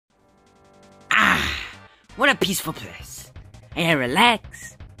What a peaceful place. I can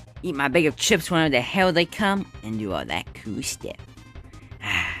relax, eat my bag of chips whenever the hell they come, and do all that cool stuff.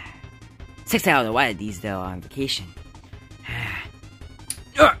 6 hours of what these though on vacation.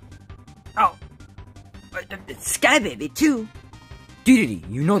 Oh, Sky Baby too. Dedede,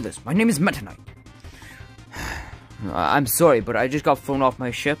 you know this. My name is Meta Knight. I'm sorry, but I just got thrown off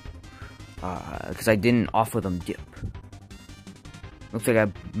my ship. Because I didn't offer them dip. Looks like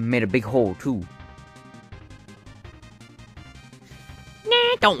I made a big hole, too.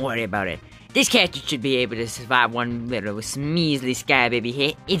 Nah, don't worry about it. This character should be able to survive one little measly Sky Baby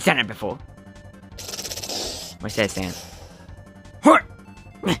hit. It's done it before. What's that sound?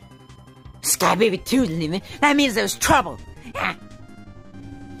 Sky Baby 2's leaving. That means there's trouble.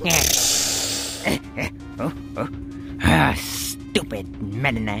 Stupid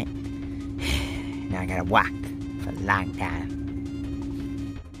Meta Knight. Now I gotta walk for a long time.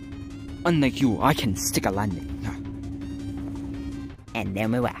 Unlike you, I can stick a landing. And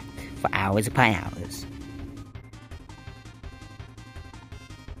then we walk for hours upon hours.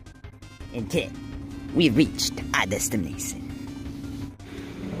 Until we reached our destination.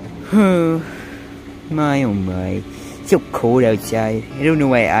 My oh my. It's so cold outside. I don't know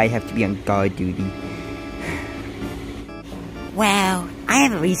why I have to be on guard duty. Well, I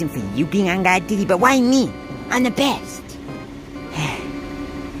have a reason for you being on guard duty, but why me? I'm the best.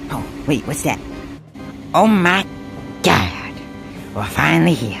 Oh, wait, what's that? Oh my god. We're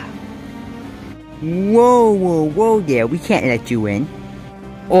finally here. Whoa there. We can't let you in.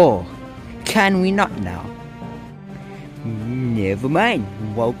 Or can we not now? Never mind.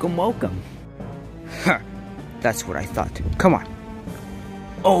 Welcome. That's what I thought. Come on.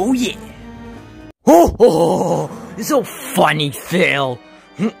 Oh yeah. It's so funny, Phil.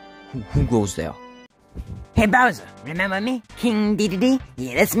 Who goes there? Hey Bowser, remember me? King Dedede?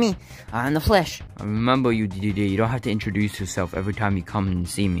 Yeah, that's me. I'm the Flesh. I remember you, Dedede. You don't have to introduce yourself every time you come and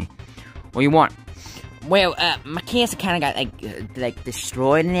see me. What do you want? Well, my castle kind of got like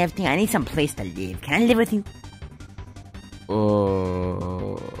destroyed and everything. I need some place to live. Can I live with you?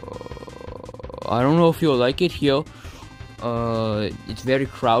 I don't know if you'll like it here. It's very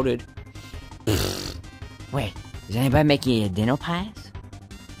crowded. Wait, is anybody making dinner pies?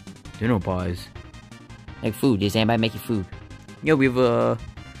 Dinner pies? Like food, is anybody making food? Yeah, we have a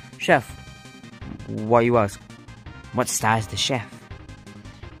chef. Why you ask? What star is the chef?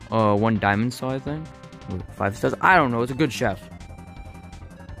 1 diamond star, I think. 5 stars? I don't know, it's a good chef.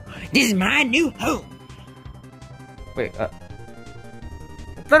 This is my new home! Wait, I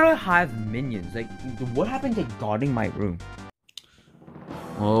thought I have minions. Like, what happened to guarding my room?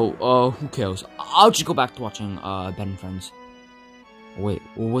 Oh, who cares? I'll just go back to watching, Ben and Friends. Wait,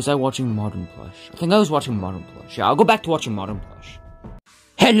 was I watching Modern Plush? I think I was watching Modern Plush. Yeah, I'll go back to watching Modern Plush.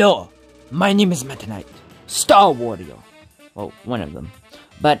 Hello! My name is Meta Knight. Star Warrior. Well, one of them.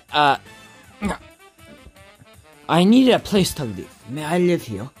 But, I needed a place to live. May I live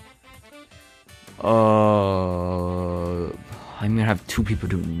here? I'm gonna have 2 people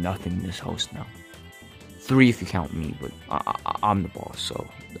doing nothing in this house now. 3 if you count me, but I'm the boss, so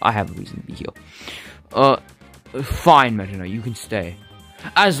I have a reason to be here. Fine, Meta Knight, you can stay.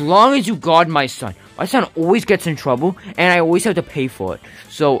 As long as you guard my son. My son always gets in trouble, and I always have to pay for it.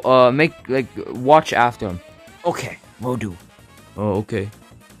 So, watch after him. Okay, will do. Oh, okay.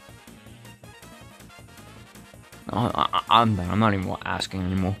 I'm done. I'm not even asking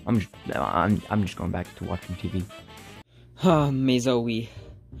anymore. I'm just going back to watching TV. Mezoe.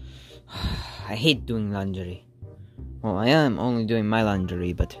 I hate doing laundry. Well, I am only doing my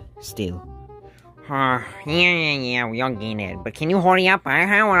laundry, but still. Yeah, we all get it. But can you hurry up?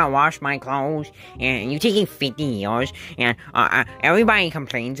 I want to wash my clothes. And you're taking 50 years. And everybody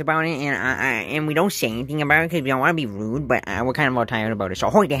complains about it. And we don't say anything about it because we don't want to be rude. But we're kind of all tired about it. So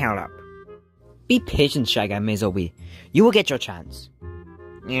hurry the hell up. Be patient, Shy Guy Mezoe. You will get your chance.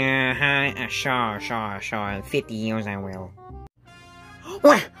 Yeah, sure. 50 years I will.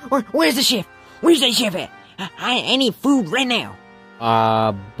 Where's the chef? Where's the chef at? I need food right now.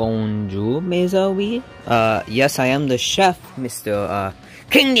 Bonjour, Mezoe. Yes, I am the chef, Mr.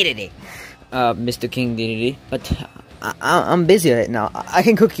 King Dedede. Mr. King Dedede. But I'm busy right now. I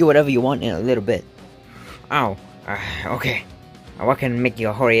can cook you whatever you want in a little bit. Oh, okay. What can make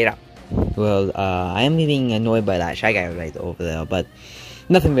you hurry it up? Well, I am getting annoyed by that Shy Guy right over there, but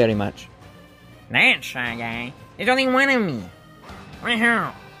nothing very much. That Shy Guy? There's only one of me. Right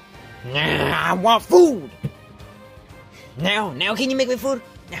here. I want food. Now can you make me food?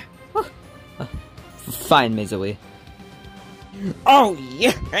 Fine, Mezoe. Oh,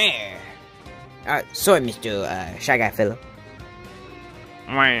 yeah. Sorry, Mr. Shy Guy fellow.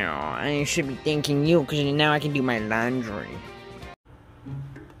 Well, I should be thanking you, because now I can do my laundry.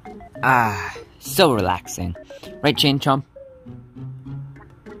 Ah, so relaxing. Right, Chain Chomp?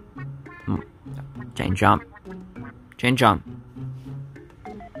 Chain Chomp. Chain Chomp.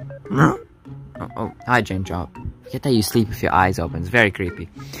 Oh, hi, Chain Chomp. Forget that you sleep with your eyes open. It's very creepy.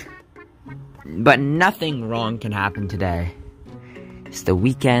 But nothing wrong can happen today. It's the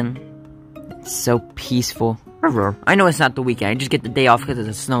weekend. It's so peaceful. I know it's not the weekend. I just get the day off because it's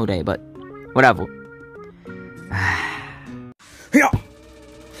a snow day, but whatever. Hello.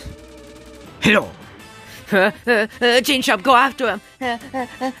 Chain Chomp, go after him.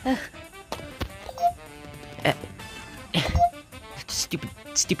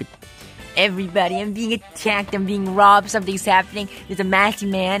 Stupid. Everybody, I'm being attacked, I'm being robbed, something's happening. There's a masked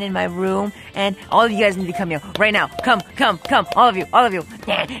man in my room, and all of you guys need to come here, right now. Come, all of you.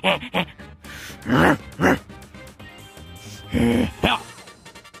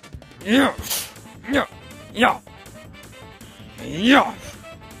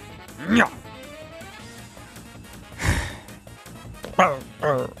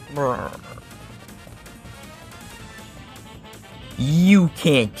 You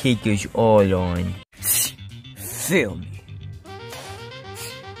can't take us all on. Feel me.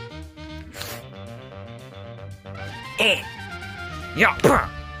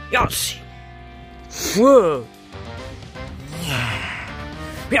 Yes. Whoa.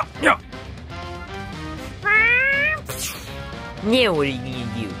 Yeah. Now what are you gonna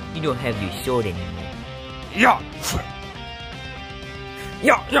do? You don't have your sword anymore. Yeah.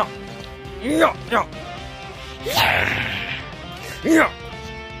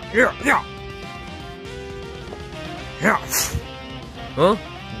 Huh?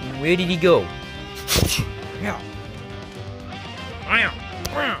 Where did he go?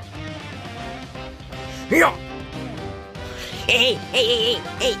 Hey,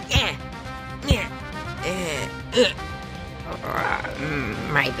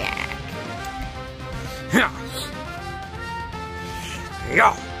 my back.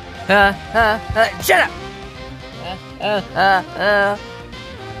 Shut up!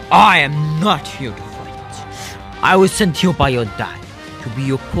 I am not here to fight. I was sent here by your dad to be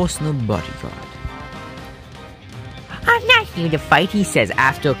your personal bodyguard. I'm not here to fight, he says,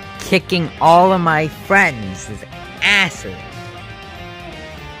 after kicking all of my friends' asses.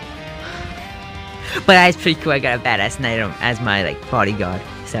 But that's pretty cool. I got a badass knight as my bodyguard.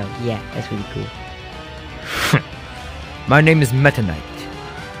 So yeah, that's really cool. My name is Meta Knight,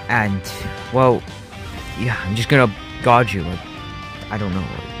 and well, yeah, I'm just gonna guard you. I don't know.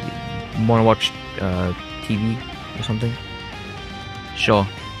 You wanna watch TV or something? Sure.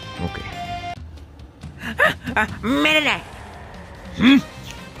 Okay. Meta Knight.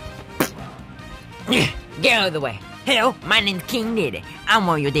 Get out of the way. Hello, my name's King Dedede. I'm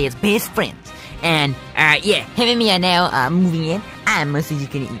one of your dad's best friends. And, yeah, him and me are now, moving in. I'm mostly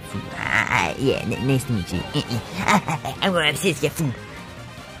just gonna eat food. Yeah, nice to meet you. I'm gonna assist your food.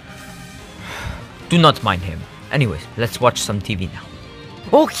 Do not mind him. Anyways, let's watch some TV now.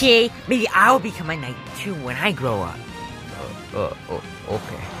 Okay, maybe I'll become a knight too when I grow up.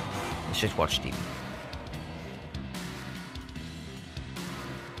 Okay. Let's just watch TV.